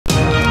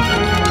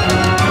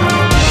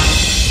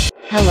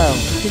Hello,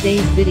 today's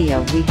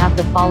video we have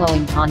the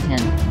following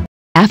content.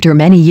 After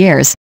many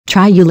years,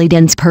 Trieu Le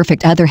Dinh's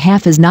perfect other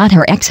half is not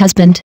her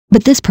ex-husband,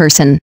 but this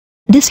person.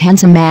 This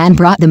handsome man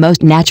brought the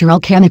most natural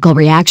chemical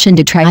reaction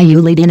to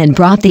Trieu Le Dinh and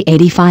brought the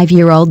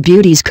 85-year-old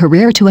beauty's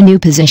career to a new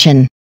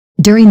position.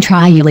 During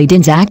Trieu Le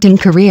Dinh's acting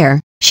career,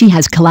 she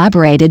has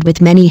collaborated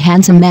with many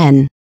handsome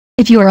men.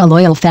 If you are a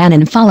loyal fan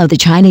and follow the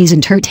Chinese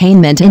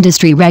entertainment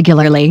industry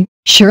regularly,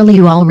 surely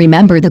you all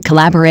remember the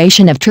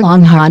collaboration of Trieu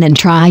and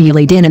Trieu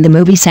Le Dinh in the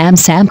movie Sam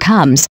Sam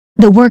Comes.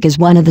 The work is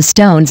one of the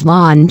Stones'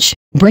 launch,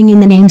 bringing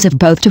the names of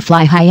both to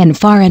fly high and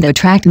far and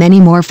attract many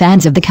more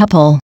fans of the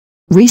couple.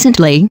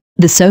 Recently,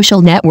 the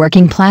social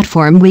networking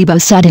platform Weibo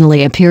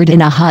suddenly appeared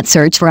in a hot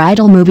search for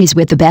idol movies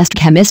with the best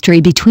chemistry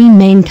between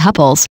main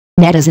couples.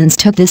 Netizens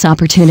took this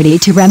opportunity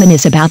to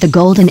reminisce about the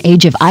golden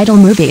age of idol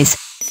movies.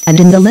 And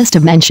in the list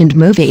of mentioned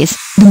movies,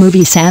 the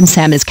movie Sam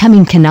Sam is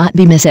Coming cannot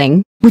be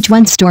missing, which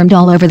once stormed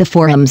all over the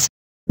forums.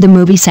 The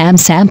movie Sam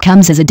Sam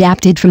Comes is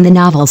adapted from the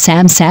novel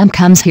Sam Sam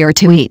Comes Here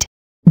to Eat.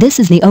 This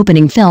is the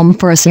opening film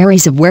for a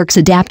series of works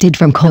adapted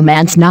from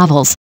Coman's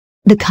novels.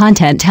 The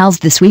content tells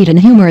the sweet and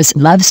humorous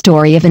love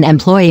story of an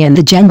employee and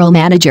the general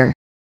manager.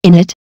 In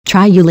it,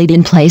 Trieu Le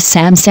Dinh plays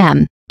Sam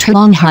Sam,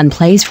 Trieu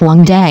plays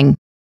Huang Dang.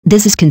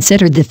 This is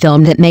considered the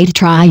film that made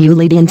Trieu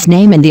Le Dinh's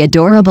name, and the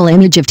adorable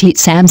image of Teet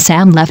Sam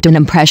Sam left an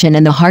impression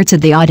in the hearts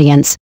of the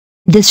audience.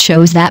 This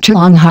shows that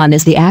Trieu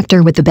is the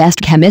actor with the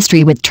best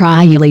chemistry with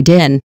Trieu Le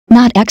Dinh,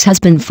 not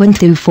ex-husband Phung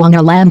Thu Phuong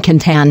or Lam Can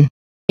Tan.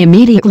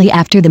 Immediately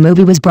after the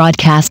movie was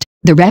broadcast,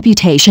 the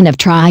reputation of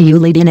Trieu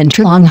Le Dinh and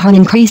Trieu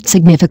increased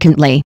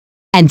significantly.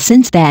 And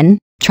since then,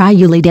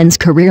 Trieu Le Dinh's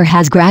career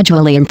has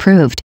gradually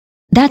improved.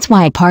 That's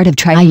why part of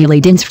Trieu Le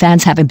Dinh's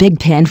fans have a big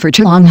pin for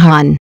Trieu.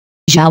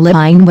 Trieu Le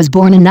Dinh was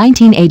born in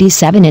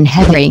 1987 in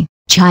Hebei,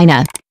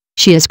 China.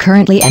 She is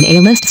currently an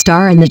A-list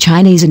star in the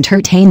Chinese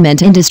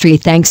entertainment industry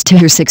thanks to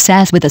her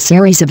success with a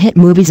series of hit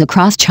movies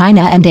across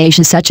China and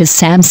Asia such as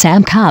Sam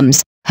Sam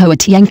Comes, Hoa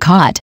Tieng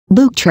Cot,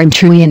 Buk Trim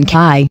Truyen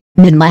Kai,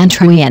 Min Lan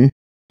Truyen.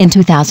 In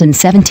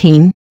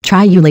 2017,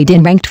 Trieu Le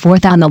Dinh ranked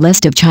 4th on the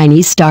list of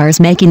Chinese stars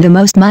making the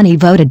most money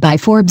voted by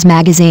Forbes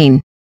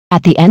magazine.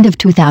 At the end of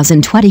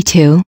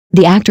 2022,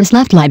 the actress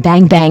left Lai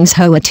Bang Bang's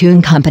Hoa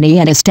Tune Company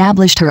and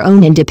established her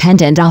own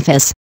independent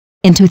office.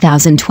 In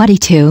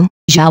 2022,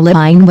 Trieu Le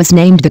Dinh was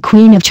named the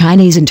Queen of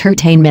Chinese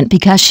Entertainment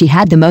because she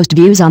had the most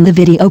views on the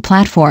video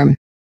platform.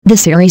 The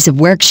series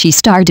of work she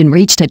starred in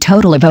reached a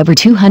total of over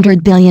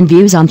 200 billion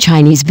views on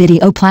Chinese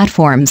video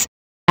platforms.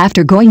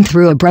 After going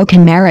through a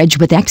broken marriage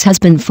with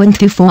ex-husband Phung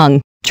Thu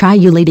Phuong,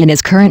 Trieu Le Dinh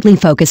is currently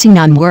focusing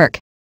on work.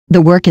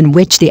 The work in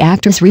which the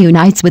actress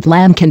reunites with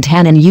Lam Can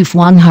Tan and Yu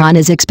Huang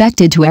is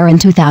expected to air in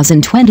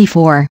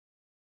 2024.